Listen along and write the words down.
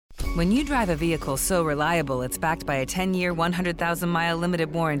When you drive a vehicle so reliable it's backed by a 10-year, 100,000-mile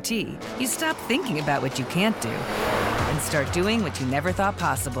limited warranty, you stop thinking about what you can't do and start doing what you never thought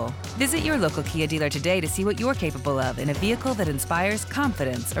possible. Visit your local Kia dealer today to see what you're capable of in a vehicle that inspires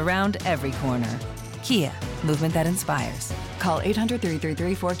confidence around every corner. Kia, movement that inspires. Call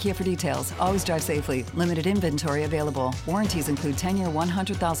 800-333-4KIA for details. Always drive safely. Limited inventory available. Warranties include 10-year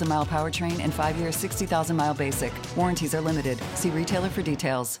 100,000-mile powertrain and 5-year 60,000-mile basic. Warranties are limited. See retailer for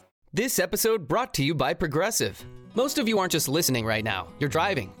details. This episode brought to you by Progressive. Most of you aren't just listening right now. You're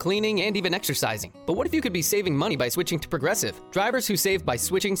driving, cleaning, and even exercising. But what if you could be saving money by switching to Progressive? Drivers who save by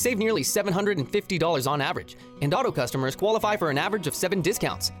switching save nearly $750 on average. And auto customers qualify for an average of 7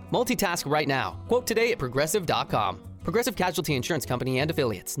 discounts. Multitask right now. Quote today at Progressive.com. Progressive Casualty Insurance Company and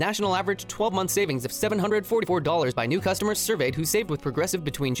Affiliates. National average 12-month savings of $744 by new customers surveyed who saved with Progressive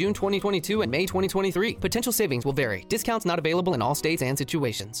between June 2022 and May 2023. Potential savings will vary. Discounts not available in all states and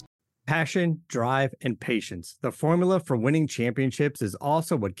situations. Passion, drive, and patience. The formula for winning championships is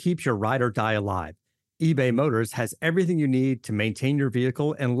also what keeps your ride or die alive. eBay Motors has everything you need to maintain your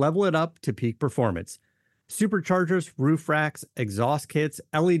vehicle and level it up to peak performance. Superchargers, roof racks, exhaust kits,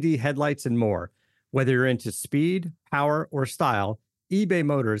 LED headlights, and more. Whether you're into speed, power, or style, eBay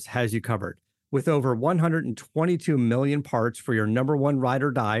Motors has you covered. With over 122 million parts for your number one ride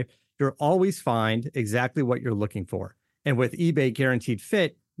or die, you'll always find exactly what you're looking for. And with eBay Guaranteed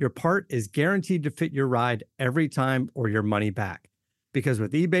Fit, your part is guaranteed to fit your ride every time or your money back. Because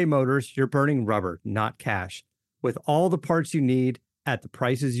with eBay Motors, you're burning rubber, not cash. With all the parts you need at the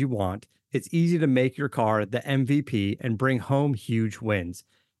prices you want, it's easy to make your car the MVP and bring home huge wins.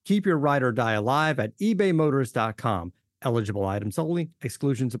 Keep your ride or die alive at ebaymotors.com. Eligible items only.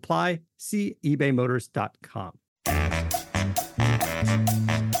 Exclusions apply. See ebaymotors.com.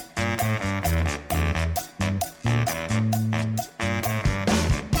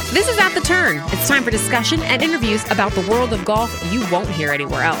 This is At the Turn. It's time for discussion and interviews about the world of golf you won't hear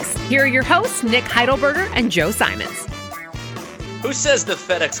anywhere else. Here are your hosts, Nick Heidelberger and Joe Simons. Who says the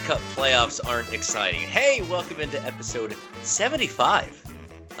FedEx Cup playoffs aren't exciting? Hey, welcome into episode 75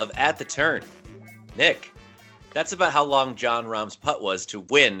 of At the Turn. Nick, that's about how long Jon Rahm's putt was to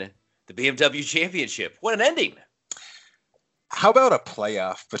win the BMW Championship. What an ending. How about a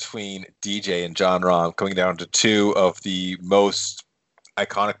playoff between DJ and Jon Rahm going down to two of the most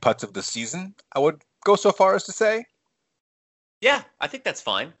iconic putts of the season, I would go so far as to say? Yeah, I think that's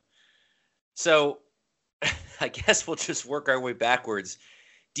fine. So I guess we'll just work our way backwards.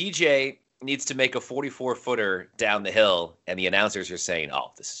 DJ needs to make a 44-footer down the hill, and the announcers are saying,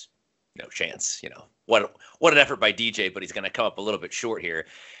 oh, this is no chance. You know, what an effort by DJ, but he's going to come up a little bit short here.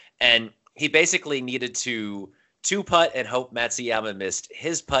 And he basically needed to two-putt and hope Matsuyama missed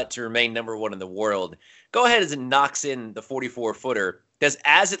his putt to remain number one in the world. Go ahead and knocks in the 44-footer. Because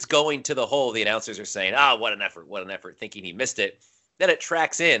as it's going to the hole, the announcers are saying, what an effort, thinking he missed it. Then it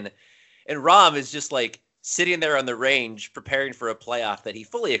tracks in, and Rahm is just like sitting there on the range preparing for a playoff that he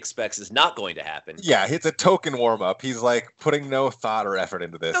fully expects is not going to happen. Yeah, it's a token warm-up. He's like putting no thought or effort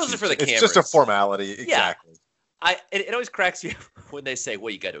into this. Those are for the cameras. It's just a formality. Exactly. Yeah. It always cracks you when they say,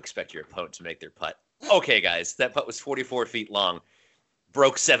 well, you got to expect your opponent to make their putt. Okay, guys, that putt was 44 feet long,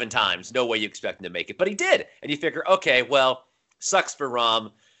 broke 7 times. No way you expect him to make it, but he did. And you figure, okay, well, sucks for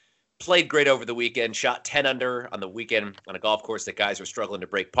Rahm. Played great over the weekend. Shot 10 under on the weekend on a golf course that guys were struggling to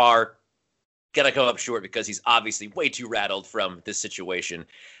break par. Gonna come up short because he's obviously way too rattled from this situation.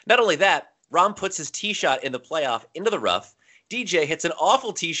 Not only that, Rahm puts his tee shot in the playoff into the rough. DJ hits an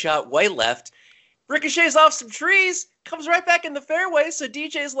awful tee shot way left. Ricochets off some trees. Comes right back in the fairway. So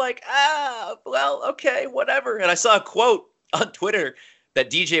DJ's like, well, okay, whatever. And I saw a quote on Twitter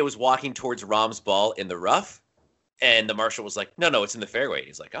that DJ was walking towards Rahm's ball in the rough. And the marshal was like, no, it's in the fairway. And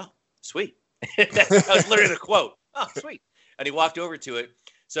he's like, oh, sweet. That was literally the quote. Oh, sweet. And he walked over to it.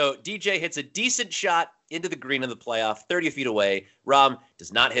 So DJ hits a decent shot into the green in the playoff, 30 feet away. Rahm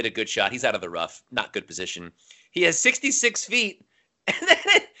does not hit a good shot. He's out of the rough. Not good position. He has 66 feet. And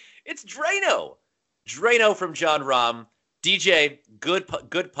then it's Drano. Drano from Jon Rahm. DJ, good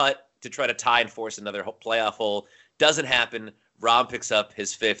putt to try to tie and force another playoff hole. Doesn't happen. Rahm picks up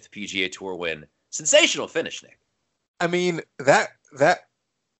his 5th PGA Tour win. Sensational finish, Nick. I mean, that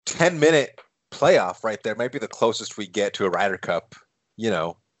 10-minute playoff right there might be the closest we get to a Ryder Cup,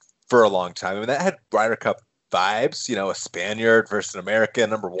 for a long time. I mean, that had Ryder Cup vibes, a Spaniard versus an American,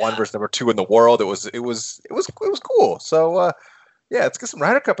 number 1 versus number 2 in the world. It was cool. So, let's get some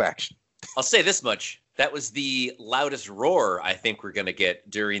Ryder Cup action. I'll say this much. That was the loudest roar I think we're going to get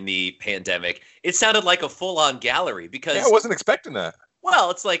during the pandemic. It sounded like a full-on gallery because... Yeah, I wasn't expecting that.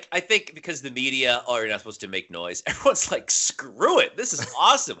 Well, it's like, I think because the media, you're not supposed to make noise. Everyone's like, screw it. This is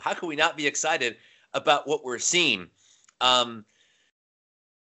awesome. How can we not be excited about what we're seeing? I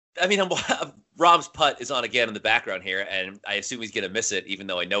mean, Rahm's putt is on again in the background here, and I assume he's going to miss it, even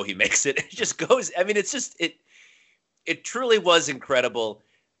though I know he makes it. It just goes. I mean, it's just it truly was incredible.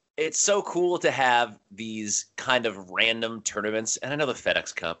 It's so cool to have these kind of random tournaments, and I know the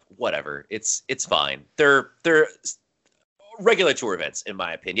FedEx Cup, whatever. It's fine. They're regular tour events, in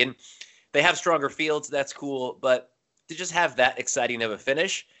my opinion. They have stronger fields. That's cool, but to just have that exciting of a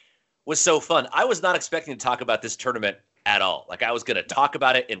finish was so fun. I was not expecting to talk about this tournament at all. Like, I was going to talk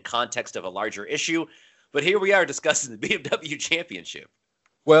about it in context of a larger issue, but here we are discussing the BMW Championship.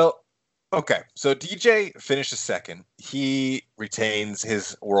 Well, okay, so DJ finishes second. He retains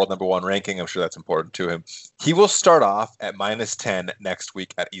his world number one ranking. I'm sure that's important to him. He will start off at -10 next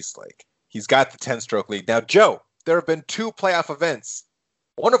week at Eastlake. He's got the 10-stroke lead. Now, Joe, there have been 2 playoff events.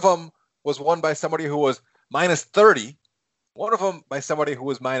 One of them was won by somebody who was -30. One of them by somebody who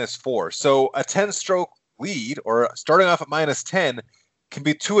was -4. So a 10-stroke lead, or starting off at -10, can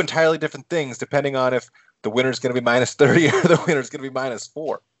be 2 entirely different things depending on if the winner's going to be -30 or the winner's going to be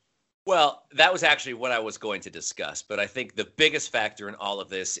 -4. Well, that was actually what I was going to discuss, but I think the biggest factor in all of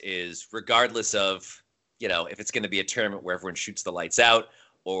this is, regardless of, if it's going to be a tournament where everyone shoots the lights out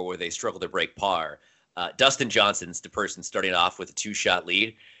or where they struggle to break par, Dustin Johnson's the person starting off with a 2-shot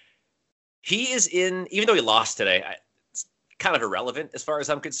lead. He is in, even though he lost today, it's kind of irrelevant as far as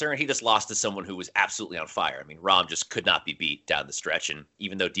I'm concerned. He just lost to someone who was absolutely on fire. I mean, Rahm just could not be beat down the stretch. And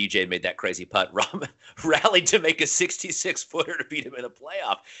even though DJ made that crazy putt, Rahm rallied to make a 66-footer to beat him in a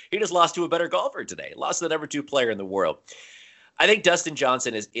playoff. He just lost to a better golfer today. Lost to the number 2 player in the world. I think Dustin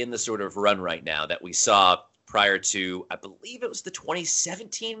Johnson is in the sort of run right now that we saw prior to, I believe it was the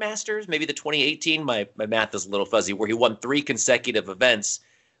 2017 Masters, maybe the 2018. My math is a little fuzzy, where he won 3 consecutive events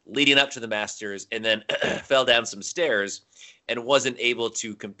leading up to the Masters and then fell down some stairs and wasn't able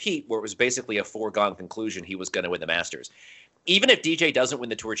to compete, where it was basically a foregone conclusion he was going to win the Masters. Even if DJ doesn't win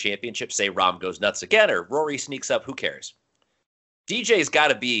the Tour Championship, say Rahm goes nuts again or Rory sneaks up, who cares? DJ's got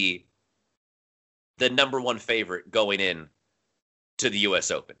to be the number 1 favorite going in to the U.S.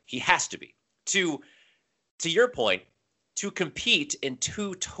 Open. He has to be. To your point, to compete in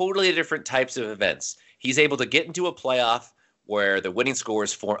 2 totally different types of events. He's able to get into a playoff where the winning score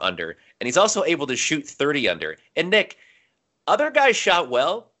is 4 under, and he's also able to shoot 30 under. And Nick, other guys shot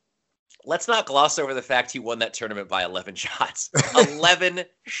well. Let's not gloss over the fact he won that tournament by 11 shots. 11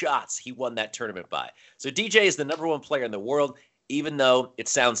 shots he won that tournament by. So DJ is the number 1 player in the world, even though it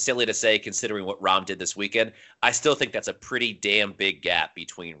sounds silly to say considering what Rahm did this weekend. I still think that's a pretty damn big gap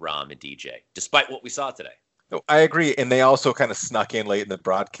between Rahm and DJ, despite what we saw today. I agree, and they also kind of snuck in late in the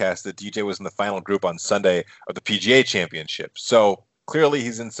broadcast that DJ was in the final group on Sunday of the PGA Championship. So clearly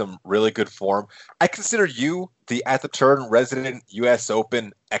he's in some really good form. I consider you the At the Turn resident U.S.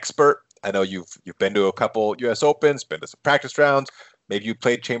 Open expert. I know you've been to a couple U.S. Opens, been to some practice rounds. Maybe you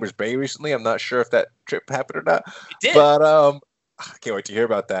played Chambers Bay recently. I'm not sure if that trip happened or not. It did. But I can't wait to hear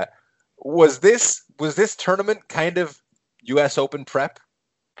about that. Was this tournament kind of U.S. Open prep?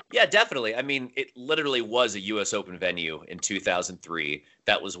 Yeah, definitely. I mean, it literally was a U.S. Open venue in 2003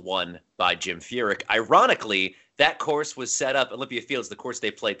 that was won by Jim Furyk. Ironically, that course was set up, Olympia Fields, the course they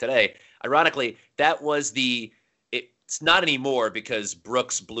played today. Ironically, that was it's not anymore because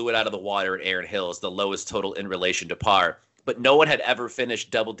Brooks blew it out of the water at Erin Hills, the lowest total in relation to par. But no one had ever finished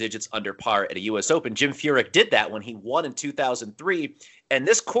double digits under par at a U.S. Open. Jim Furyk did that when he won in 2003. And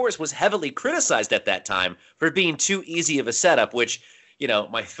this course was heavily criticized at that time for being too easy of a setup, which,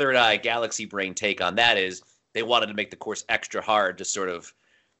 my third eye galaxy brain take on that is they wanted to make the course extra hard to sort of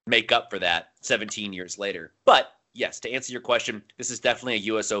make up for that 17 years later. But yes, to answer your question, this is definitely a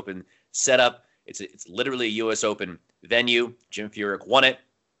U.S. Open setup. It's literally a U.S. Open venue. Jim Furyk won it.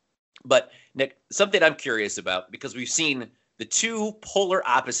 But Nick, something I'm curious about, because we've seen the 2 polar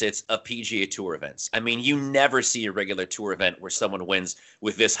opposites of PGA Tour events. I mean, you never see a regular tour event where someone wins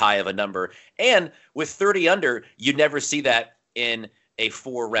with this high of a number. And with 30 under, you never see that in a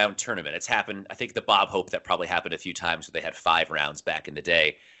 4-round tournament. It's happened, I think the Bob Hope, that probably happened a few times where they had 5 rounds back in the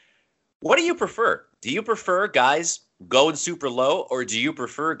day. What do you prefer? Do you prefer guys going super low, or do you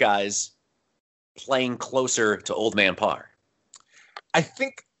prefer guys playing closer to old man par? I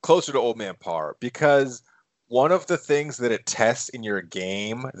think closer to old man par, because one of the things that it tests in your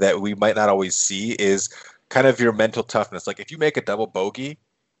game that we might not always see is kind of your mental toughness. Like if you make a double bogey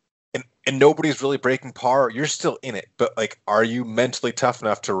and nobody's really breaking par, you're still in it. But like, are you mentally tough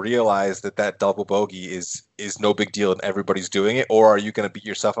enough to realize that double bogey is no big deal and everybody's doing it? Or are you going to beat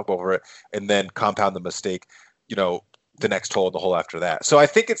yourself up over it and then compound the mistake, the next hole, the hole after that. So I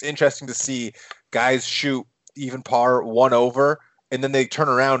think it's interesting to see guys shoot even par, one over, and then they turn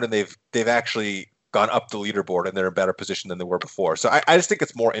around and they've actually gone up the leaderboard and they're in a better position than they were before. So I just think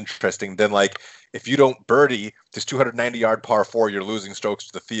it's more interesting than like if you don't birdie this 290-yard par 4, you're losing strokes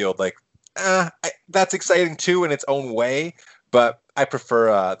to the field. Like that's exciting too in its own way, but I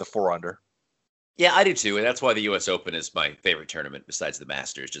prefer the 4 under. Yeah, I do too, and that's why the U.S. Open is my favorite tournament besides the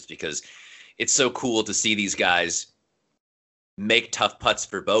Masters, just because it's so cool to see these guys make tough putts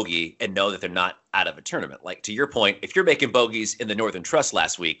for bogey and know that they're not out of a tournament. Like, to your point, if you're making bogeys in the Northern Trust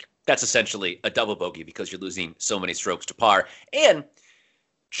last week, that's essentially a double bogey because you're losing so many strokes to par. And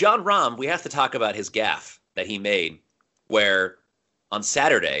Jon Rahm, we have to talk about his gaffe that he made, where on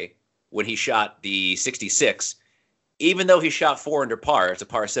Saturday, when he shot the 66, even though he shot 4 under par, it's a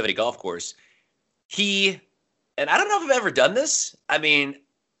par 70 golf course, and I don't know if I've ever done this. I mean,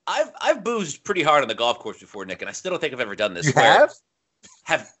 I've boozed pretty hard on the golf course before, Nick, and I still don't think I've ever done this. You have?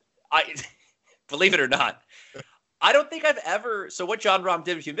 I believe it or not, I don't think I've ever. So what Jon Rahm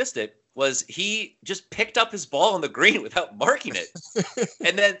did, if you missed it, was he just picked up his ball on the green without marking it.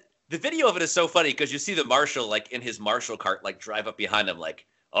 And then the video of it is so funny because you see the marshal, like in his marshal cart, like drive up behind him like,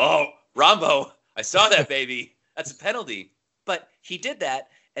 "Oh, Rambo, I saw that, baby. That's a penalty." But he did that,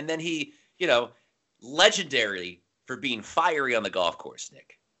 and then he, legendary for being fiery on the golf course,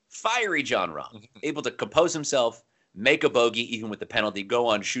 Nick. Fiery Jon Rahm, able to compose himself, make a bogey even with the penalty, go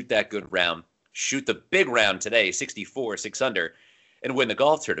on, shoot that good round, shoot the big round today, 64, 6 under, and win the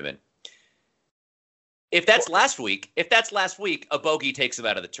golf tournament. If that's last week, a bogey takes him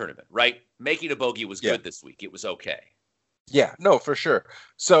out of the tournament, right? Making a bogey was good this week. It was okay. Yeah, no, for sure.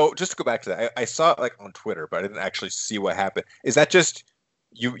 So just to go back to that, I saw it like on Twitter, but I didn't actually see what happened. Is that just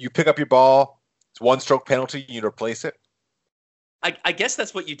you pick up your ball, it's 1-stroke penalty, you replace it? I guess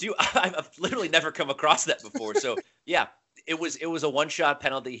that's what you do. I've literally never come across that before. So yeah, it was a 1-shot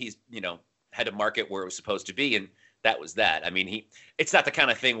penalty. He's had to mark it where it was supposed to be, and that was that. I mean, it's not the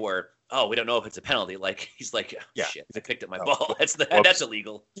kind of thing where, oh, we don't know if it's a penalty. Like he's like, shit, I picked up my ball. That's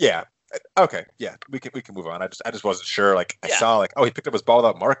illegal. Yeah. Okay. Yeah, we can move on. I just wasn't sure. Like I saw like, oh, he picked up his ball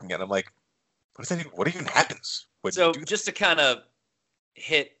without marking it. And I'm like, what even happens? So just to kind of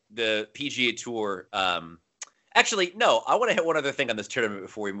hit the PGA Tour. Actually, no, I want to hit one other thing on this tournament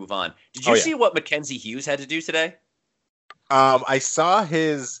before we move on. Did you see what Mackenzie Hughes had to do today? I saw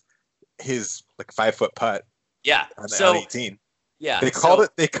his like 5-foot putt. Yeah. On 18. Yeah. They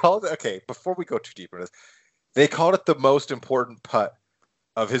called it. Okay. Before we go too deep into this, they called it the most important putt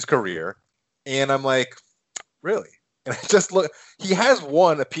of his career, and I'm like, really? And I just look. He has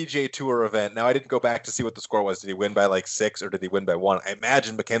won a PGA Tour event. Now I didn't go back to see what the score was. Did he win by like 6 or did he win by 1? I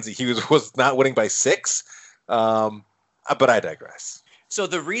imagine Mackenzie Hughes was not winning by 6. But I digress. So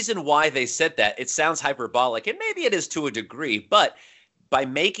the reason why they said that, it sounds hyperbolic, and maybe it is to a degree, but by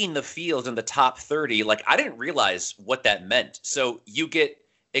making the field in the top 30, like I didn't realize what that meant. So you get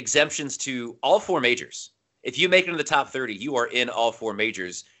exemptions to all 4 majors. If you make it in the top 30, you are in all 4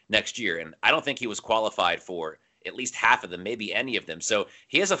 majors next year. And I don't think he was qualified for at least half of them, maybe any of them. So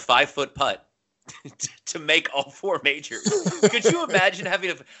he has a 5-foot putt to make all 4 majors. Could you imagine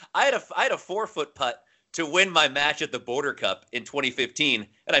having I had a 4-foot putt to win my match at the Border Cup in 2015,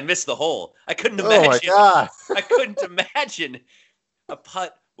 and I missed the hole. I couldn't imagine. Oh my God. I couldn't imagine a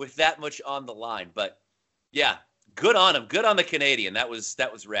putt with that much on the line. But yeah, good on him. Good on the Canadian. That was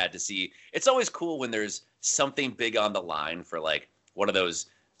rad to see. It's always cool when there's something big on the line for like one of those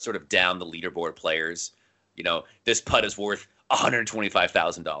sort of down the leaderboard players. This putt is worth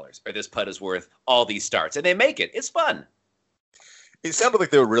 $125,000, or this putt is worth all these starts, and they make it. It's fun. It sounded like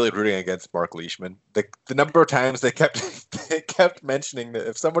they were really rooting against Mark Leishman. The number of times they kept mentioning that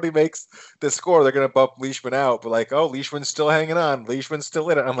if somebody makes the score, they're going to bump Leishman out. But like, oh, Leishman's still hanging on. Leishman's still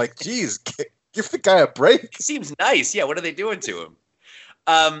in it. I'm like, geez, give the guy a break. It seems nice. Yeah, what are they doing to him?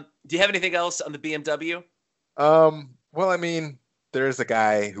 Do you have anything else on the BMW? Well, I mean, there's a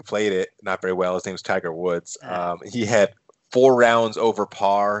guy who played it not very well. His name's Tiger Woods. He had 4 rounds over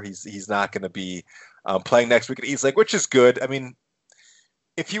par. He's not going to be playing next week at East Lake, which is good. I mean,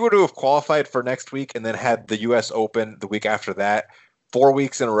 if you were to have qualified for next week and then had the U.S. Open the week after that, 4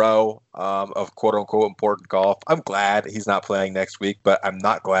 weeks in a row of quote-unquote important golf, I'm glad he's not playing next week, but I'm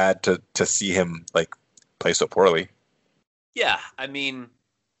not glad to see him like play so poorly. Yeah, I mean,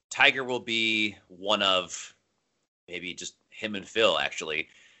 Tiger will be one of maybe just him and Phil, actually.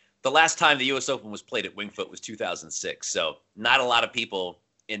 The last time the U.S. Open was played at Winged Foot was 2006, so not a lot of people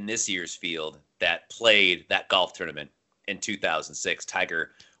in this year's field that played that golf tournament in 2006.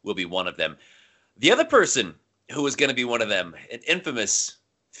 Tiger will be one of them. The other person who is going to be one of them, an infamous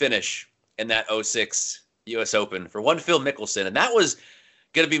finish in that 06 U.S. Open for one Phil Mickelson, and that was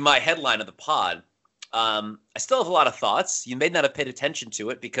going to be my headline of the pod. I still have a lot of thoughts. You may not have paid attention to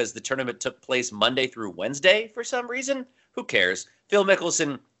it because the tournament took place Monday through Wednesday for some reason. Who cares? Phil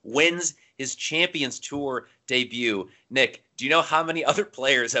Mickelson wins his Champions Tour debut. Nick, do you know how many other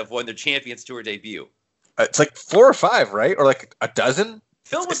players have won their Champions Tour debut? It's like 4 or 5, right? Or like a dozen?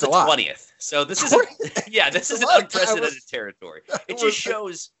 Phil was the 20th. So this is this is an unprecedented territory. It just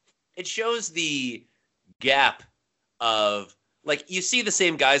shows the gap of, like, you see the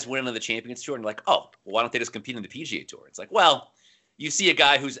same guys winning on the Champions Tour and you're like, oh, well, why don't they just compete on the PGA Tour? It's like, well, you see a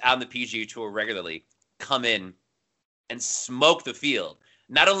guy who's out on the PGA Tour regularly come in and smoke the field.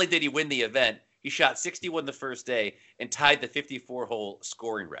 Not only did he win the event, he shot 61 the first day and tied the 54-hole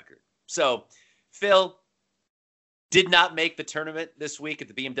scoring record. So Phil did not make the tournament this week at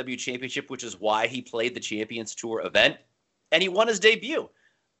the BMW Championship, which is why he played the Champions Tour event, and he won his debut.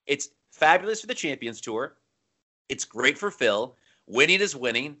 It's fabulous for the Champions Tour. It's great for Phil. Winning is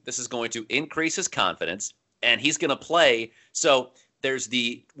winning. This is going to increase his confidence, and he's going to play. So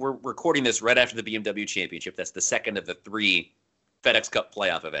we're recording this right after the BMW Championship. That's the second of the 3 FedEx Cup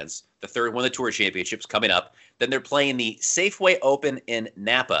playoff events. The third one, the Tour Championships, coming up. Then they're playing the Safeway Open in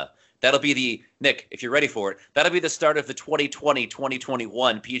Napa. That'll be Nick, if you're ready for it, that'll be the start of the 2020-2021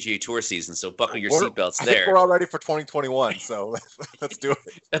 PGA Tour season. So buckle your seatbelts there. I think we're all ready for 2021, so let's do it.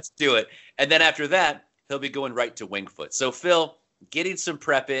 Let's do it. And then after that, he'll be going right to Winged Foot. So Phil, getting some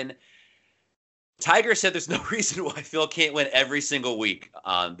prep in. Tiger said there's no reason why Phil can't win every single week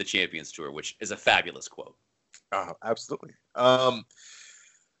on the Champions Tour, which is a fabulous quote. Absolutely.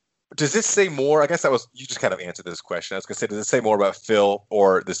 Does this say more? I guess you just kind of answered this question. I was going to say, does it say more about Phil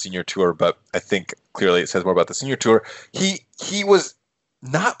or the Senior Tour? But I think clearly it says more about the Senior Tour. He was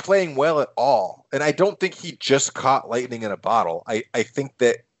not playing well at all, and I don't think he just caught lightning in a bottle. I think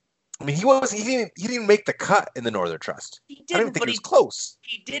that, I mean, he didn't make the cut in the Northern Trust. I don't even think he was close.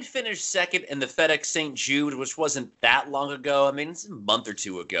 He did finish second in the FedEx St. Jude, which wasn't that long ago. I mean, it's a month or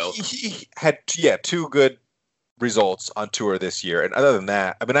two ago. He had 2 good results on tour this year, and other than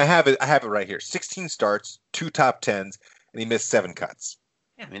that, I mean, I have it right here: 16 starts, 2 top 10s, and he missed 7 cuts.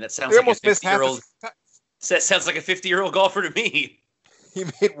 Yeah, I mean, that sounds like a 50-year-old. That sounds like a 50-year-old golfer to me. He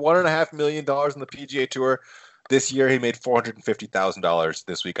made $1.5 million in the PGA Tour this year. He made $450,000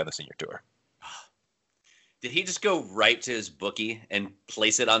 this week on the Senior Tour. Did he just go right to his bookie and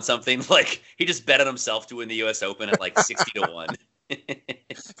place it on something? Like, he just bet on himself to win the U.S. Open at like 60-1.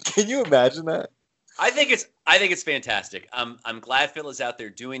 Can you imagine that? I think it's fantastic. I'm glad Phil is out there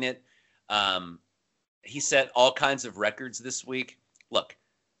doing it. He set all kinds of records this week. Look,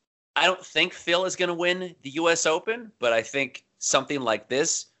 I don't think Phil is going to win the U.S. Open, but I think something like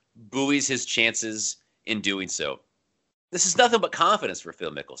this buoys his chances in doing so. This is nothing but confidence for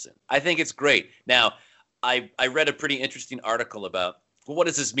Phil Mickelson. I think it's great. Now, I read a pretty interesting article about, well, what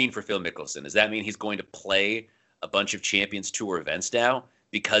does this mean for Phil Mickelson? Does that mean he's going to play a bunch of Champions Tour events now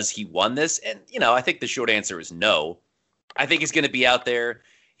because he won this? And, I think the short answer is no. I think he's going to be out there.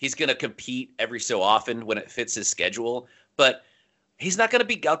 He's going to compete every so often when it fits his schedule. But he's not going to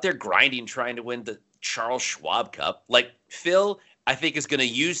be out there grinding trying to win the Charles Schwab Cup. Like, Phil, I think, is going to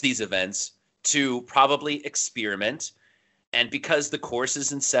use these events to probably experiment. And because the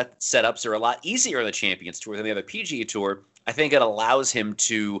courses and setups are a lot easier on the Champions Tour than the other PGA Tour, I think it allows him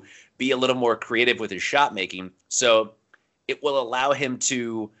to be a little more creative with his shot making. So it will allow him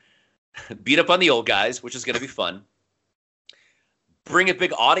to beat up on the old guys, which is going to be fun. Bring a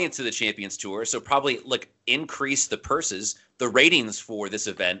big audience to the Champions Tour, so probably increase the purses, the ratings for this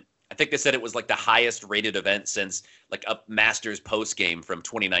event. I think they said it was like the highest rated event since like a Masters post game from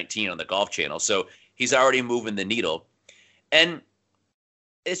 2019 on the Golf Channel. So he's already moving the needle. And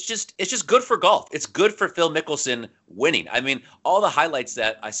it's just good for golf. It's good for Phil Mickelson winning. I mean, all the highlights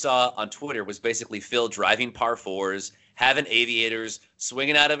that I saw on Twitter was basically Phil driving par 4s, having aviators,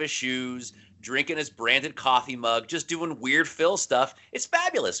 swinging out of his shoes, drinking his branded coffee mug, just doing weird Phil stuff. It's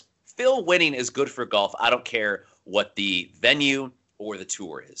fabulous. Phil winning is good for golf. I don't care what the venue or the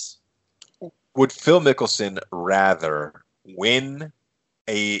tour is. Would Phil Mickelson rather win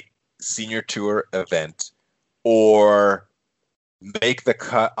a Senior Tour event or make the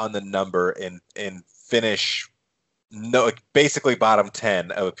cut on the number and finish basically bottom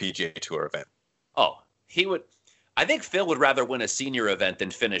 10 of a PGA Tour event? Oh, he would. I think Phil would rather win a senior event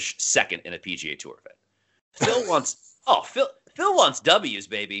than finish second in a PGA Tour event. Phil wants W's,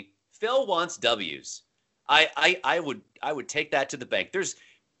 baby. Phil wants W's. I would take that to the bank.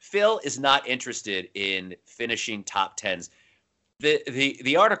 Phil is not interested in finishing top 10s.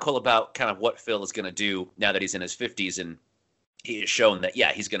 The article about kind of what Phil is going to do now that he's in his 50s and he has shown that,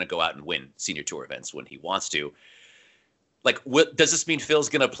 yeah, he's going to go out and win senior tour events when he wants to. Like, does this mean Phil's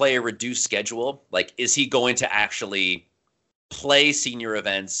going to play a reduced schedule? Like, is he going to actually play senior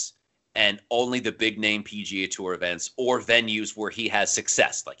events and only the big name PGA Tour events or venues where he has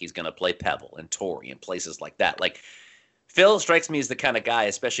success? Like, he's going to play Pebble and Torrey and places like that. Like, Phil strikes me as the kind of guy,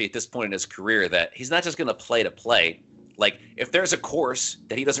 especially at this point in his career, that he's not just going to play. Like, if there's a course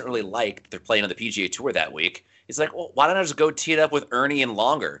that he doesn't really like, they're playing on the PGA Tour that week, he's like, well, why don't I just go tee it up with Ernie and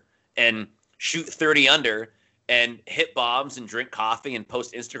Longer and shoot 30 under and hit bombs and drink coffee and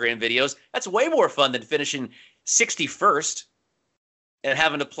post Instagram videos? That's way more fun than finishing 61st and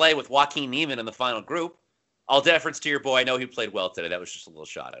having to play with Joaquin Niemann in the final group. All deference to your boy. I know he played well today. That was just a little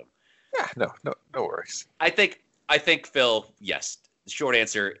shot at him. Yeah, no worries. I think Phil, yes. The short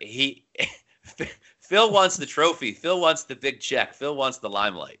answer, Phil wants the trophy. Phil wants the big check. Phil wants the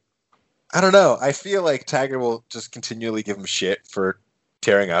limelight. I don't know. I feel like Tiger will just continually give him shit for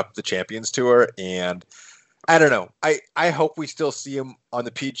tearing up the Champions Tour, and I don't know. I hope we still see him on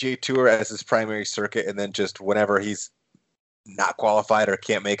the PGA Tour as his primary circuit, and then just whenever he's not qualified or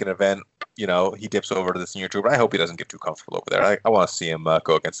can't make an event, he dips over to the senior tour. But I hope he doesn't get too comfortable over there. I want to see him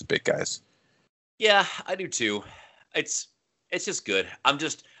go against the big guys. Yeah, I do too. It's just good.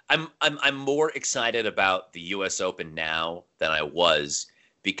 I'm more excited about the U.S. Open now than I was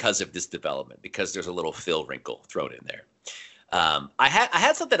because of this development, because there's a little Phil wrinkle thrown in there. I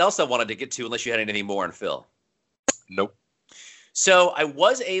had something else I wanted to get to, unless you had anything more on Phil. Nope. So I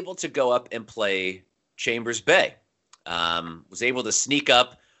was able to go up and play Chambers Bay. Was able to sneak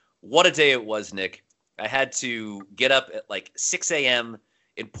up. What a day it was, Nick. I had to get up at like 6 a.m.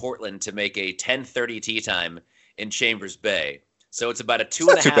 in Portland to make a 10:30 tee time in Chambers Bay. So it's about a two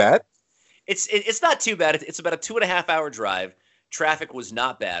and a half. Not too bad. It's not too bad. It's about a 2.5 hour drive. Traffic was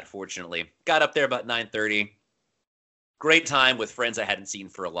not bad, fortunately. Got up there about 9:30. Great time with friends I hadn't seen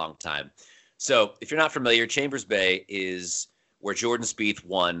for a long time. So if you're not familiar, Chambers Bay is where Jordan Spieth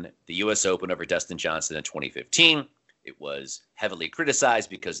won the U.S. Open over Dustin Johnson in 2015. It was heavily criticized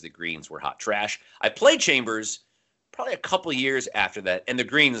because the greens were hot trash. I played Chambers probably a couple years after that, and the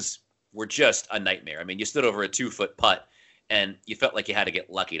greens were just a nightmare. I mean, you stood over a 2-foot putt, and you felt like you had to get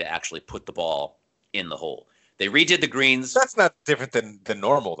lucky to actually put the ball in the hole. They redid the greens. That's not different than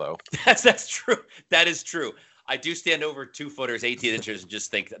normal, though. That's true. That is true. I do stand over 2-footers, 18 inches, and just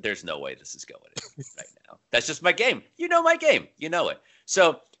think that there's no way this is going in right now. That's just my game. You know my game. You know it.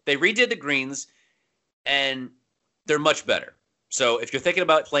 So they redid the greens, and they're much better. So if you're thinking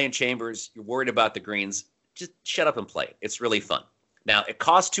about playing Chambers, you're worried about the greens, just shut up and play it. It's really fun. Now, it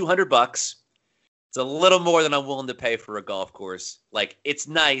costs $200. It's a little more than I'm willing to pay for a golf course. Like, it's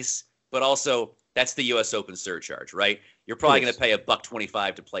nice, but also that's the U.S. Open surcharge, right? You're probably going to pay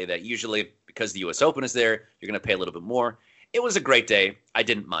 $125 to play that. Usually, because the U.S. Open is there, you're going to pay a little bit more. It was a great day. I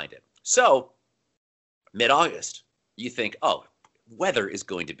didn't mind it. So, mid-August, you think, oh, weather is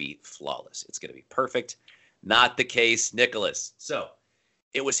going to be flawless. It's going to be perfect. Not the case, Nicholas. So,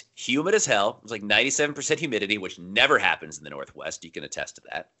 it was humid as hell. It was like 97% humidity, which never happens in the Northwest. You can attest to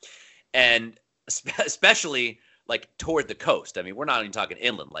that. And especially like toward the coast. I mean, we're not even talking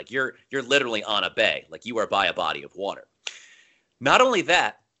inland. Like you're literally on a bay. Like you are by a body of water. Not only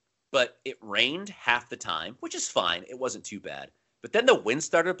that, but it rained half the time, which is fine. It wasn't too bad. But then the wind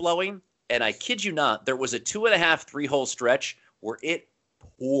started blowing, and I kid you not, there was a 2.5, 3-hole stretch where it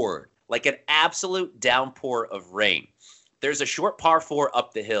poured like an absolute downpour of rain. There's a short par 4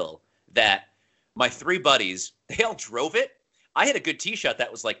 up the hill that my 3 buddies, they all drove it. I had a good tee shot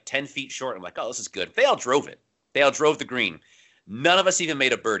that was like 10 feet short. I'm like, oh, this is good. They all drove it. They all drove the green. None of us even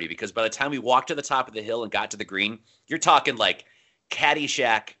made a birdie because by the time we walked to the top of the hill and got to the green, you're talking like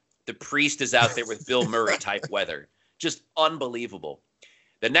Caddyshack, the priest is out there with Bill Murray type weather. Just unbelievable.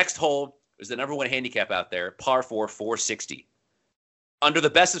 The next hole was the number 1 handicap out there, par 4, 460. Under the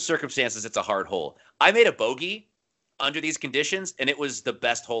best of circumstances, it's a hard hole. I made a bogey under these conditions, and it was the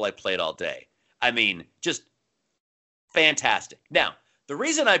best hole I played all day. I mean, just fantastic. Now, the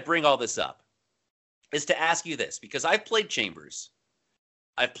reason I bring all this up is to ask you this, because I've played Chambers.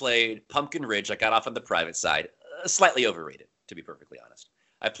 I've played Pumpkin Ridge. I got off on the private side. Slightly overrated, to be perfectly honest.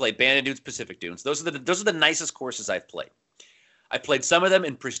 I played Bandon Dunes, Pacific Dunes. Those are the nicest courses I've played. I played some of them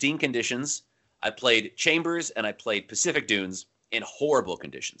in pristine conditions. I played Chambers, and I played Pacific Dunes in horrible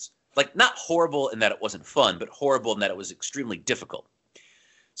conditions. Like, not horrible in that it wasn't fun, but horrible in that it was extremely difficult.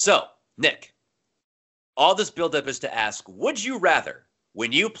 So, Nick, all this buildup is to ask, would you rather,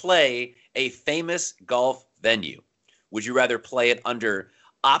 when you play a famous golf venue, would you rather play it under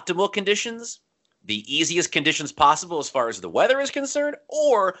optimal conditions, the easiest conditions possible as far as the weather is concerned,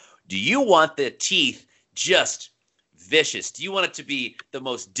 or do you want the teeth just vicious? Do you want it to be the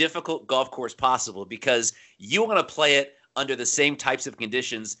most difficult golf course possible because you want to play it under the same types of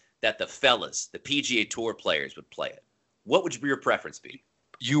conditions that the fellas, the PGA Tour players would play it? What would your preference be?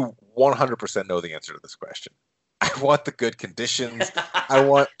 You 100% know the answer to this question. I want the good conditions. I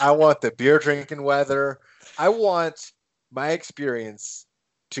want the beer drinking weather. I want my experience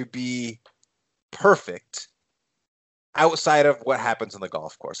to be perfect outside of what happens on the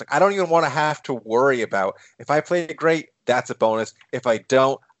golf course. Like, I don't even want to have to worry about if I play great, that's a bonus. If I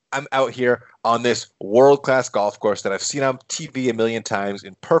don't, I'm out here on this world-class golf course that I've seen on TV a million times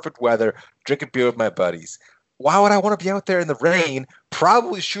in perfect weather, drinking beer with my buddies. Why would I want to be out there in the rain,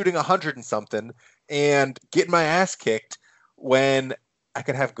 probably shooting 100 and something, and getting my ass kicked when I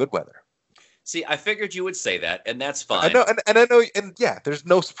could have good weather? See, I figured you would say that, and that's fine. I know, and I know, and yeah, there's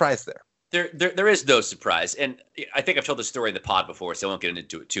no surprise there. There is no surprise, and I think I've told the story in the pod before, so I won't get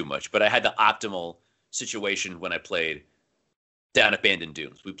into it too much. But I had the optimal situation when I played down at Bandon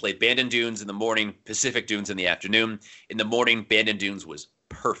Dunes. We played Bandon Dunes in the morning, Pacific Dunes in the afternoon. In the morning, Bandon Dunes was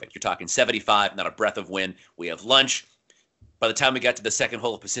perfect. You're talking 75, not a breath of wind. We have lunch. By the time we got to the second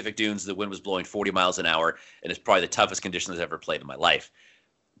hole of Pacific Dunes, the wind was blowing 40 miles an hour, and it's probably the toughest conditions I've ever played in my life.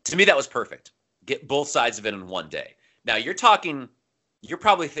 To me, that was perfect. Get both sides of it in one day. Now, you're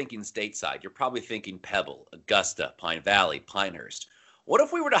probably thinking stateside. You're probably thinking Pebble, Augusta, Pine Valley, Pinehurst. What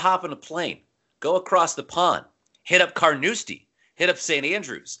if we were to hop on a plane, go across the pond, hit up Carnoustie, hit up St.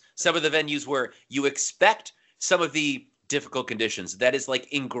 Andrews, some of the venues where you expect some of the difficult conditions that is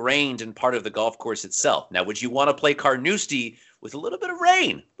like ingrained in part of the golf course itself. Now, would you want to play Carnoustie with a little bit of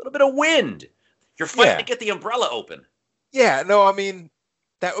rain, a little bit of wind? You're fighting to get the umbrella open. Yeah, no, I mean,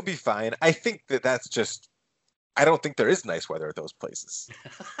 that would be fine. I think that's just, I don't think there is nice weather at those places.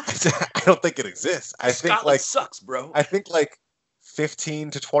 I don't think it exists. I think Scotland sucks, bro. I think like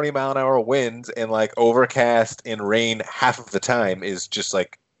 15 to 20 mile an hour winds and like overcast and rain half of the time is just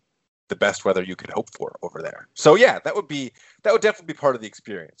like the best weather you could hope for over there. So yeah, that would definitely be part of the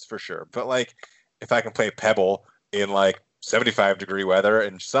experience for sure. But like, if I can play Pebble in like 75-degree weather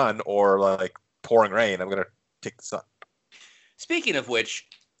and sun or like pouring rain, I'm going to take the sun. Speaking of which,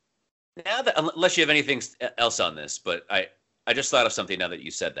 now that, unless you have anything else on this, but I just thought of something now that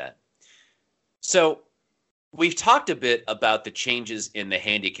you said that. So we've talked a bit about the changes in the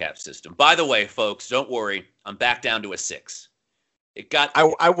handicap system. By the way, folks, don't worry. I'm back down to a 6. It got.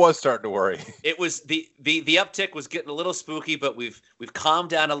 I was starting to worry. It was the uptick was getting a little spooky, but we've calmed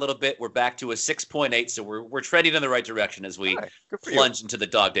down a little bit. We're back to a 6.8, so we're trending in the right direction as we plunge into the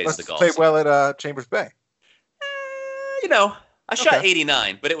dog days of the golf. Played well at Chambers Bay. I shot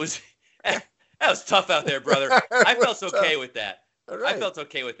 89, but it was that was tough out there, brother. I felt okay with that. Right. I felt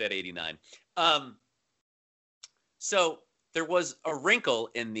okay with that 89. So there was a wrinkle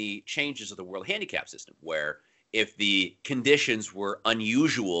in the changes of the World Handicap System where if the conditions were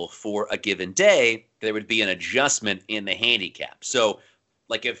unusual for a given day, there would be an adjustment in the handicap. So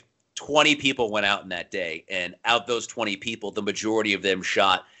like if 20 people went out in that day and out those 20 people, the majority of them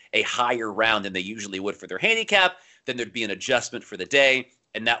shot a higher round than they usually would for their handicap, then there'd be an adjustment for the day,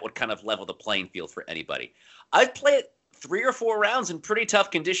 and that would kind of level the playing field for anybody. I've played 3 or 4 rounds in pretty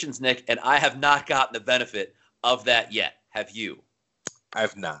tough conditions, Nick, and I have not gotten the benefit of that yet. Have you?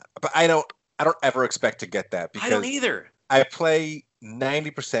 I've not. But I don't ever expect to get that because I don't either. I play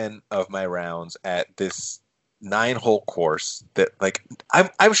 90% of my rounds at this 9-hole course that like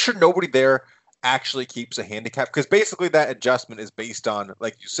I'm sure nobody there actually keeps a handicap because basically that adjustment is based on,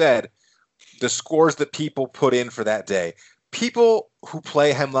 like you said, the scores that people put in for that day. People who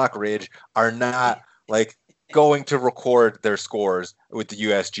play Hemlock Ridge are not like going to record their scores with the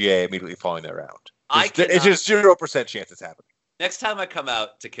USGA immediately following their round. It's just 0% chance it's happening. Next time I come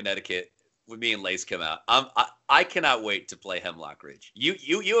out to Connecticut, when me and Lace come out, I cannot wait to play Hemlock Ridge.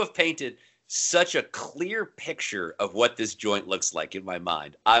 You have painted such a clear picture of what this joint looks like in my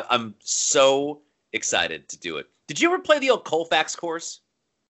mind. I'm so excited to do it. Did you ever play the old Colfax course?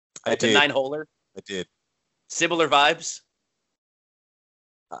 I did. The 9-holer? I did. Similar vibes?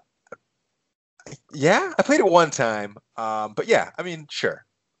 Yeah, I played it one time. But yeah, I mean, sure.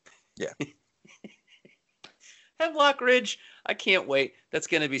 Yeah. Hemlock Ridge, I can't wait. That's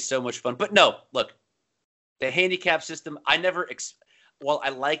going to be so much fun. But no, look, the handicap system, I never I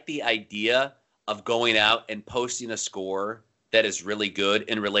like the idea of going out and posting a score that is really good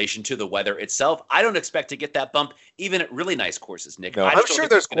in relation to the weather itself. I don't expect to get that bump even at really nice courses, Nick. No, I'm sure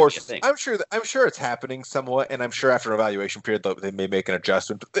there's courses. I'm sure it's happening somewhat, and I'm sure after evaluation period they may make an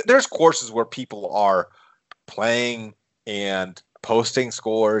adjustment. But there's courses where people are playing and posting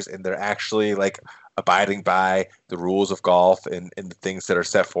scores, and they're actually like abiding by the rules of golf and the things that are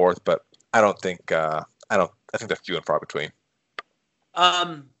set forth. But I don't think I think they're few and far between.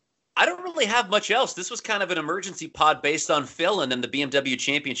 I don't really have much else. This was kind of an emergency pod based on Phil, and then the BMW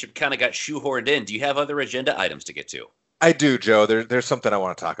Championship kind of got shoehorned in. Do you have other agenda items to get to? I do, Joe. There's something I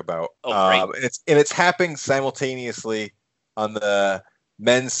want to talk about. Oh, great. It's happening simultaneously on the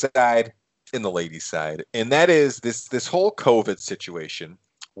men's side and the ladies' side, and that is this whole COVID situation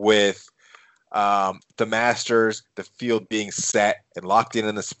with the Masters, the field being set and locked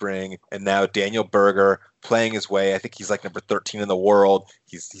in the spring, and now Daniel Berger playing his way. I think he's like number 13 in the world.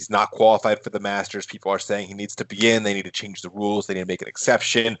 He's not qualified for the Masters. People are saying he needs to be in. They need to change the rules. They need to make an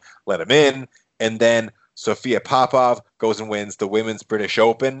exception, let him in. And then Sophia Popov goes and wins the Women's British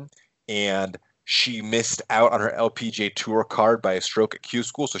Open, and she missed out on her LPGA Tour card by a stroke at Q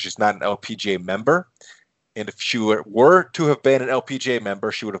School, so she's not an LPGA member. And if she were to have been an LPGA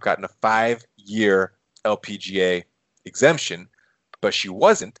member, she would have gotten a 5-year LPGA exemption, but she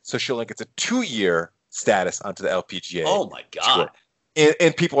wasn't, so she only gets a 2-year status onto the LPGA. Oh my God.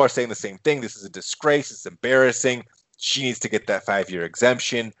 And people are saying the same thing. This is a disgrace. It's embarrassing. She needs to get that 5-year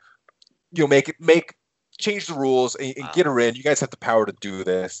exemption. Change the rules and get her in. You guys have the power to do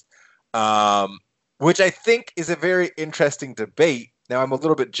this, which I think is a very interesting debate. Now, I'm a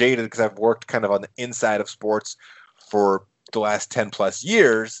little bit jaded because I've worked kind of on the inside of sports for the last 10 plus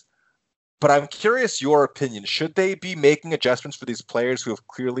years, but I'm curious your opinion. Should they be making adjustments for these players who have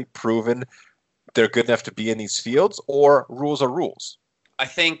clearly proven they're good enough to be in these fields, or rules are rules? I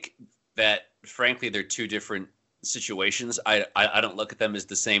think that, frankly, they're two different situations. I don't look at them as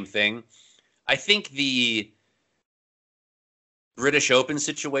the same thing. I think the British Open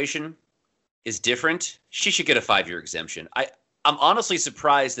situation is different. She should get a 5-year exemption. I'm honestly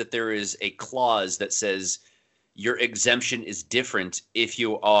surprised that there is a clause that says your exemption is different if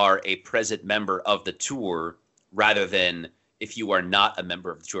you are a present member of the tour rather than if you are not a member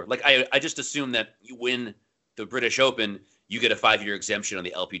of the tour. Like, I just assume that you win the British Open, you get a 5-year exemption on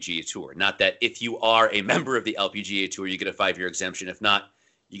the LPGA Tour. Not that if you are a member of the LPGA Tour, you get a 5-year exemption. If not,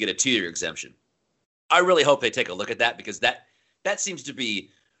 you get a 2-year exemption. I really hope they take a look at that, because that seems to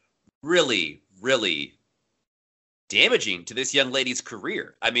be really, really damaging to this young lady's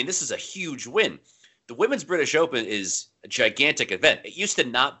career. I mean, this is a huge win. The Women's British Open is a gigantic event. It used to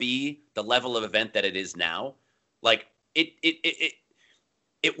not be the level of event that it is now. Like, it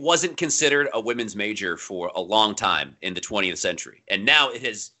wasn't considered a women's major for a long time in the 20th century. And now it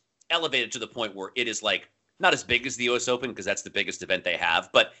has elevated to the point where it is like not as big as the US Open, because that's the biggest event they have,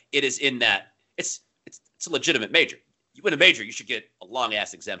 but it is in that it's a legitimate major. You win a major, you should get a long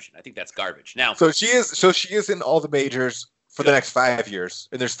ass exemption. I think that's garbage. Now, so she is in all the majors for the next 5 years,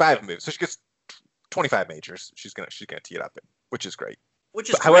 and there's 5 moves. So she gets 25 majors. She's gonna tee it up in, which is great.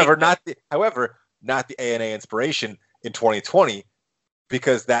 However, not the ANA Inspiration in 2020,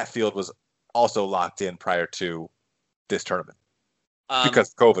 because that field was also locked in prior to this tournament,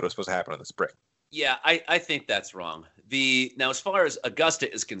 because COVID was supposed to happen in the spring. Yeah, I think that's wrong. Now, as far as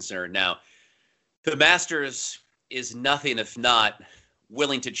Augusta is concerned, now the Masters is nothing if not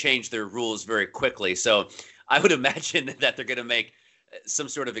willing to change their rules very quickly. So I would imagine that they're going to make some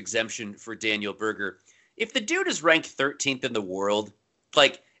sort of exemption for Daniel Berger. If the dude is ranked 13th in the world,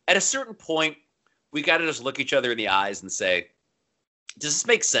 like, at a certain point, we got to just look each other in the eyes and say, does this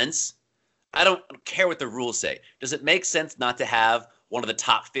make sense? I don't care what the rules say. Does it make sense not to have one of the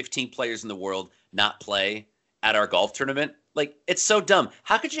top 15 players in the world not play at our golf tournament? Like, it's so dumb.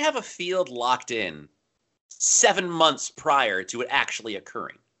 How could you have a field locked in 7 months prior to it actually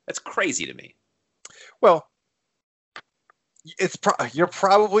occurring? That's crazy to me. Well, you're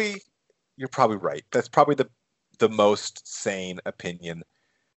probably right. That's probably the most sane opinion.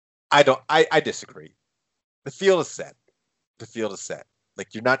 I disagree. The field is set.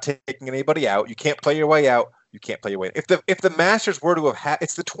 Like, you're not taking anybody out. You can't play your way out. You can't play your way in. If the Masters were to have had,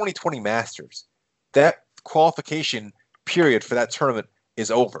 it's the 2020 Masters. That qualification period for that tournament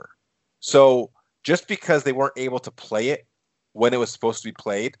is over. So just because they weren't able to play it when it was supposed to be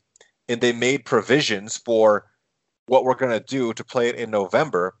played, and they made provisions for what we're going to do to play it in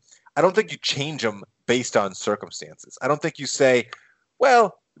November, I don't think you change them based on circumstances. I don't think you say,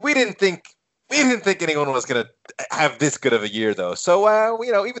 well, we didn't think anyone was going to have this good of a year, though. So,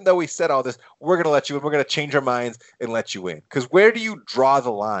 even though we said all this, we're going to let you in. We're going to change our minds and let you in. Because where do you draw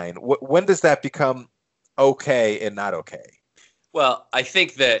the line? When does that become okay and not okay? Well, I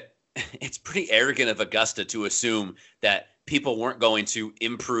think that it's pretty arrogant of Augusta to assume that people weren't going to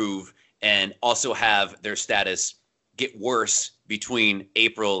improve and also have their status get worse between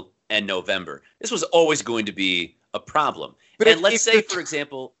April and November. This was always going to be a problem. But let's say, for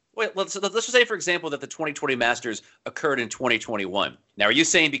example, Wait, let's just say, for example, that the 2020 Masters occurred in 2021. Now, are you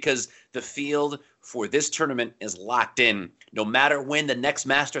saying because the field for this tournament is locked in, no matter when the next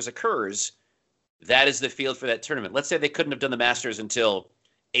Masters occurs, that is the field for that tournament? Let's say they couldn't have done the Masters until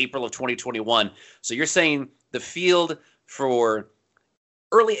April of 2021. So you're saying the field for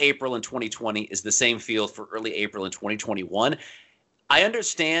early April in 2020 is the same field for early April in 2021. I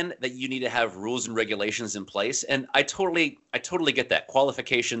understand that you need to have rules and regulations in place, and I totally get that.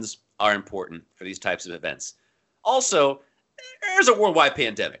 Qualifications are important for these types of events. Also, there's a worldwide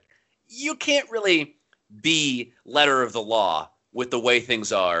pandemic. You can't really be letter of the law with the way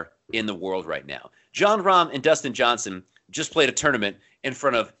things are in the world right now. Jon Rahm and Dustin Johnson just played a tournament in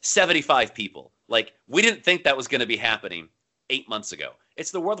front of 75 people. Like, we didn't think that was going to be happening 8 months ago.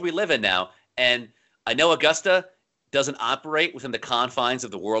 It's the world we live in now, and I know Augusta doesn't operate within the confines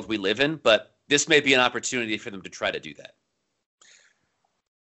of the world we live in, but this may be an opportunity for them to try to do that.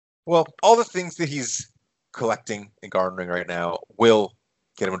 Well, all the things that he's collecting and garnering right now will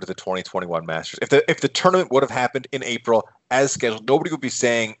get him into the 2021 Masters. If the tournament would have happened in April as scheduled, nobody would be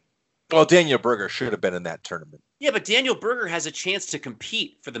saying, well, Daniel Berger should have been in that tournament. Yeah, but Daniel Berger has a chance to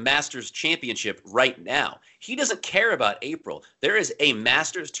compete for the Masters Championship right now. He doesn't care about April. There is a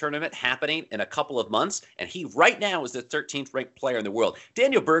Masters tournament happening in a couple of months, and he right now is the 13th ranked player in the world.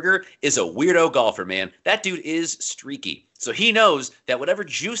 Daniel Berger is a weirdo golfer, man. That dude is streaky. So he knows that whatever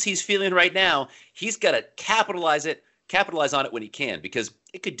juice he's feeling right now, he's got to capitalize on it when he can, because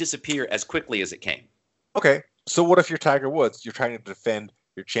it could disappear as quickly as it came. Okay, so what if you're Tiger Woods? You're trying to defend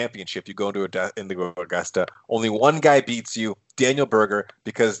your championship. You go into Indigo Augusta. Only one guy beats you, Daniel Berger,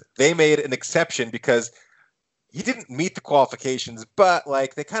 because they made an exception because he didn't meet the qualifications, but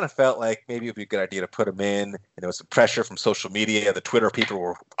like they kind of felt like maybe it would be a good idea to put him in. And there was some pressure from social media. The Twitter people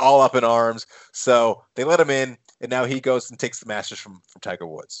were all up in arms. So they let him in, and now he goes and takes the Masters from Tiger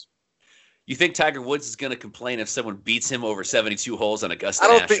Woods. You think Tiger Woods is going to complain if someone beats him over 72 holes on Augusta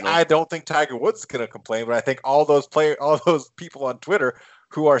National? I don't think Tiger Woods is going to complain, but I think all those people on Twitter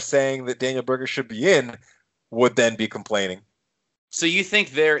who are saying that Daniel Berger should be in would then be complaining. So you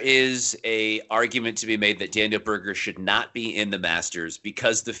think there is a argument to be made that Daniel Berger should not be in the Masters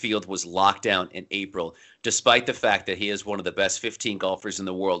because the field was locked down in April, despite the fact that he is one of the best 15 golfers in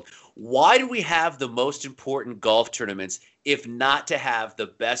the world? Why do we have the most important golf tournaments if not to have the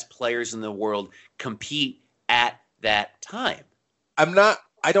best players in the world compete at that time?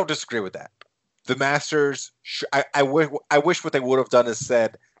 I don't disagree with that. The Masters, I wish what they would have done is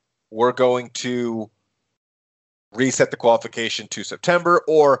said, we're going to reset the qualification to September,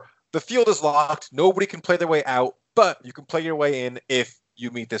 or the field is locked, nobody can play their way out, but you can play your way in if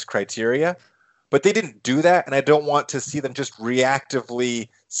you meet this criteria. But they didn't do that, and I don't want to see them just reactively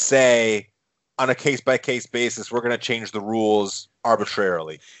say, on a case-by-case basis, we're going to change the rules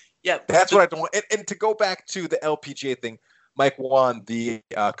arbitrarily. Yeah, that's what I don't want. And to go back to the LPGA thing, Mike Wan, the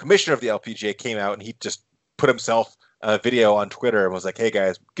commissioner of the LPGA, came out and he just put himself a video on Twitter and was like, hey,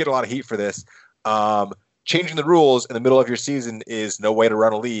 guys, get a lot of heat for this. Changing the rules in the middle of your season is no way to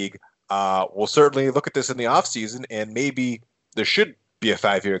run a league. We'll certainly look at this in the offseason, and maybe there should be a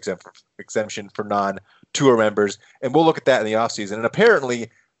 5-year exemption for non-tour members, and we'll look at that in the offseason. And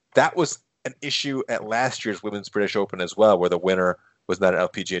apparently that was an issue at last year's Women's British Open as well, where the winner was not an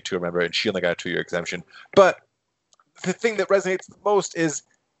LPGA Tour member, and she only got a 2-year exemption. But the thing that resonates the most is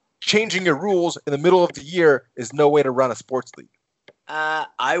changing your rules in the middle of the year is no way to run a sports league.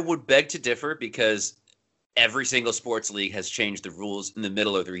 I would beg to differ, because every single sports league has changed the rules in the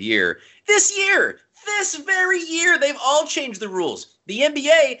middle of their year. This very year, they've all changed the rules. The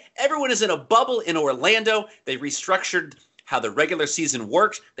NBA, everyone is in a bubble in Orlando. They restructured how the regular season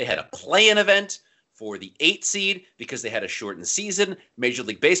worked. They had a play-in event for the 8th seed because they had a shortened season. Major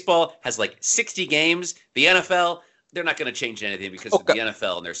League Baseball has like 60 games. The NFL, they're not going to change anything because of the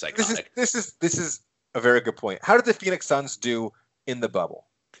NFL, and they're psychotic. This is a very good point. How did the Phoenix Suns do in the bubble?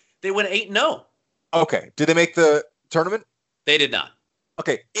 They went 8-0. Okay. Did they make the tournament? They did not.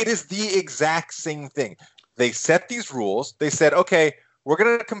 Okay. It is the exact same thing. They set these rules. They said, okay, we're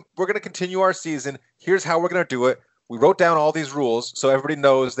gonna continue our season. Here's how we're gonna do it. We wrote down all these rules so everybody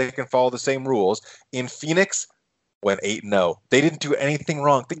knows they can follow the same rules. In Phoenix, went 8-0. They didn't do anything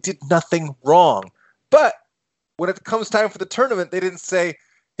wrong. They did nothing wrong. But when it comes time for the tournament, they didn't say,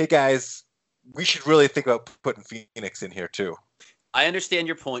 hey guys, we should really think about putting Phoenix in here too. I understand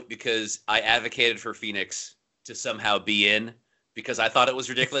your point, because I advocated for Phoenix to somehow be in, because I thought it was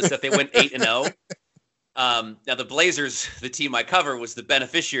ridiculous that they went 8-0. Now the Blazers, the team I cover, was the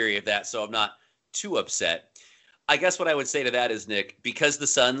beneficiary of that, so I'm not too upset. I guess what I would say to that is, Nick, because the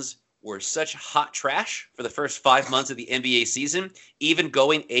Suns were such hot trash for the first 5 months of the NBA season, even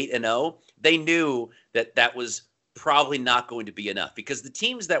going 8-0, they knew that that was probably not going to be enough because the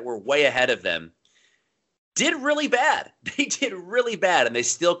teams that were way ahead of them did really bad. They did really bad, and they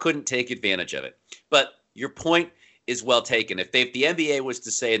still couldn't take advantage of it. But your point is well taken. If the NBA was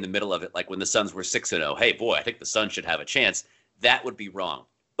to say in the middle of it, like when the Suns were 6-0, hey, boy, I think the Suns should have a chance, that would be wrong.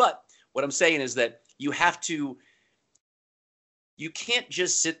 But what I'm saying is that you can't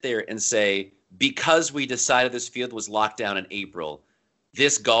just sit there and say, because we decided this field was locked down in April,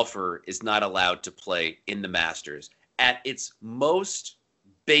 this golfer is not allowed to play in the Masters. At its most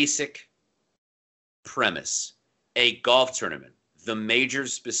basic premise, a golf tournament, the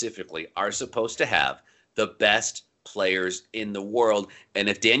majors specifically, are supposed to have the best players in the world. And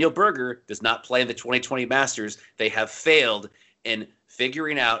if Daniel Berger does not play in the 2020 Masters, they have failed in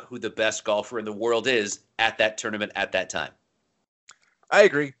figuring out who the best golfer in the world is at that tournament at that time. I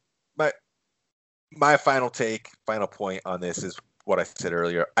agree. My final point on this is what I said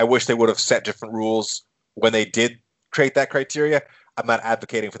earlier. I wish they would have set different rules when they did create that criteria. I'm not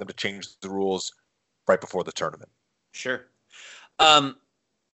advocating for them to change the rules right before the tournament. Sure.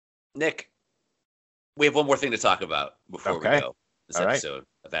 Nick, we have one more thing to talk about before we go this episode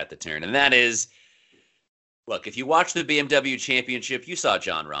of At the Turn, and that is, look, if you watch the BMW Championship, you saw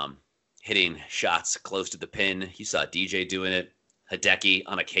Jon Rahm hitting shots close to the pin. You saw DJ doing it. Hideki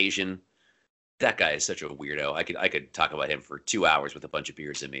on occasion. That guy is such a weirdo. I could talk about him for 2 hours with a bunch of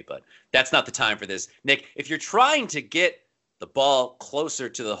beers in me, but that's not the time for this. Nick, if you're trying to get the ball closer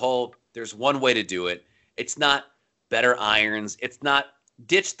to the hole, there's one way to do it. It's not better irons. It's not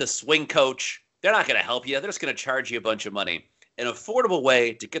ditch the swing coach. They're not going to help you. They're just going to charge you a bunch of money. An affordable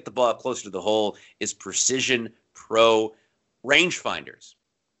way to get the ball closer to the hole is Precision Pro rangefinders.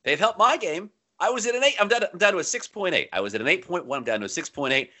 They've helped my game. I was at an 8. I'm down to a 6.8. I was at an 8.1. I'm down to a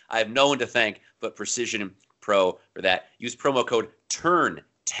 6.8. I have no one to thank but Precision Pro for that. Use promo code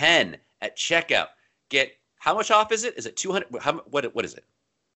TURN10 at checkout. Get, how much off is it? Is it 200? What is it?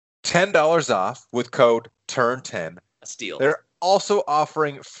 $10 off with code TURN10. A steal. They're also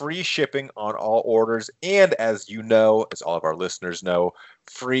offering free shipping on all orders. And as you know, as all of our listeners know,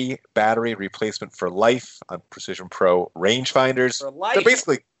 free battery replacement for life on Precision Pro rangefinders. For life. They're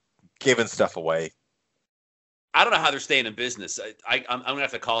basically giving stuff away. I don't know how they're staying in business. I'm going to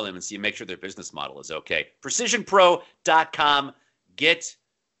have to call them and make sure their business model is okay. PrecisionPro.com. Get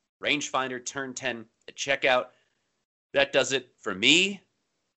rangefinder turn 10 at checkout. That does it for me.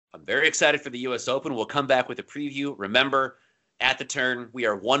 I'm very excited for the U.S. Open. We'll come back with a preview. Remember, at the turn, we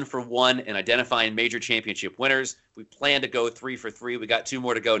are 1 for 1 in identifying major championship winners. We plan to go 3 for 3. We got 2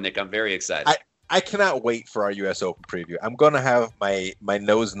 more to go, Nick. I'm very excited. I cannot wait for our U.S. Open preview. I'm going to have my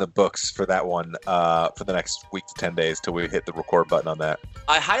nose in the books for that one for the next week to 10 days till we hit the record button on that.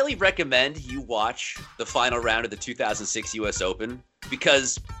 I highly recommend you watch the final round of the 2006 U.S. Open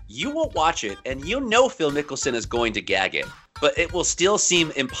because you will watch it and you know Phil Mickelson is going to gag it, but it will still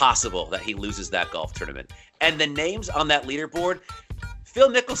seem impossible that he loses that golf tournament. And the names on that leaderboard, Phil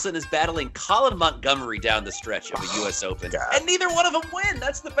Mickelson is battling Colin Montgomery down the stretch of the U.S. Open, and neither one of them win.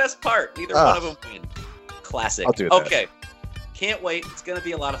 That's the best part. Neither one of them win. Classic. I'll do that. Okay. Can't wait. It's going to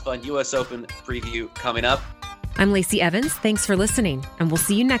be a lot of fun. U.S. Open preview coming up. I'm Lacey Evans. Thanks for listening, and we'll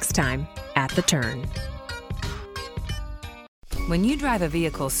see you next time at The Turn. When you drive a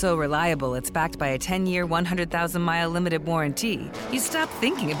vehicle so reliable it's backed by a 10-year, 100,000-mile limited warranty, you stop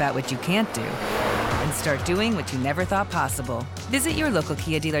thinking about what you can't do and start doing what you never thought possible. Visit your local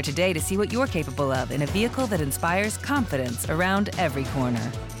Kia dealer today to see what you're capable of in a vehicle that inspires confidence around every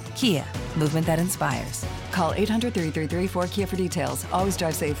corner. Kia, movement that inspires. Call 800-333-4KIA for details. Always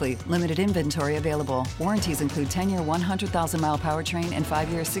drive safely. Limited inventory available. Warranties include 10-year, 100,000-mile powertrain and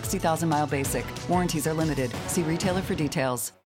 5-year, 60,000-mile basic. Warranties are limited. See retailer for details.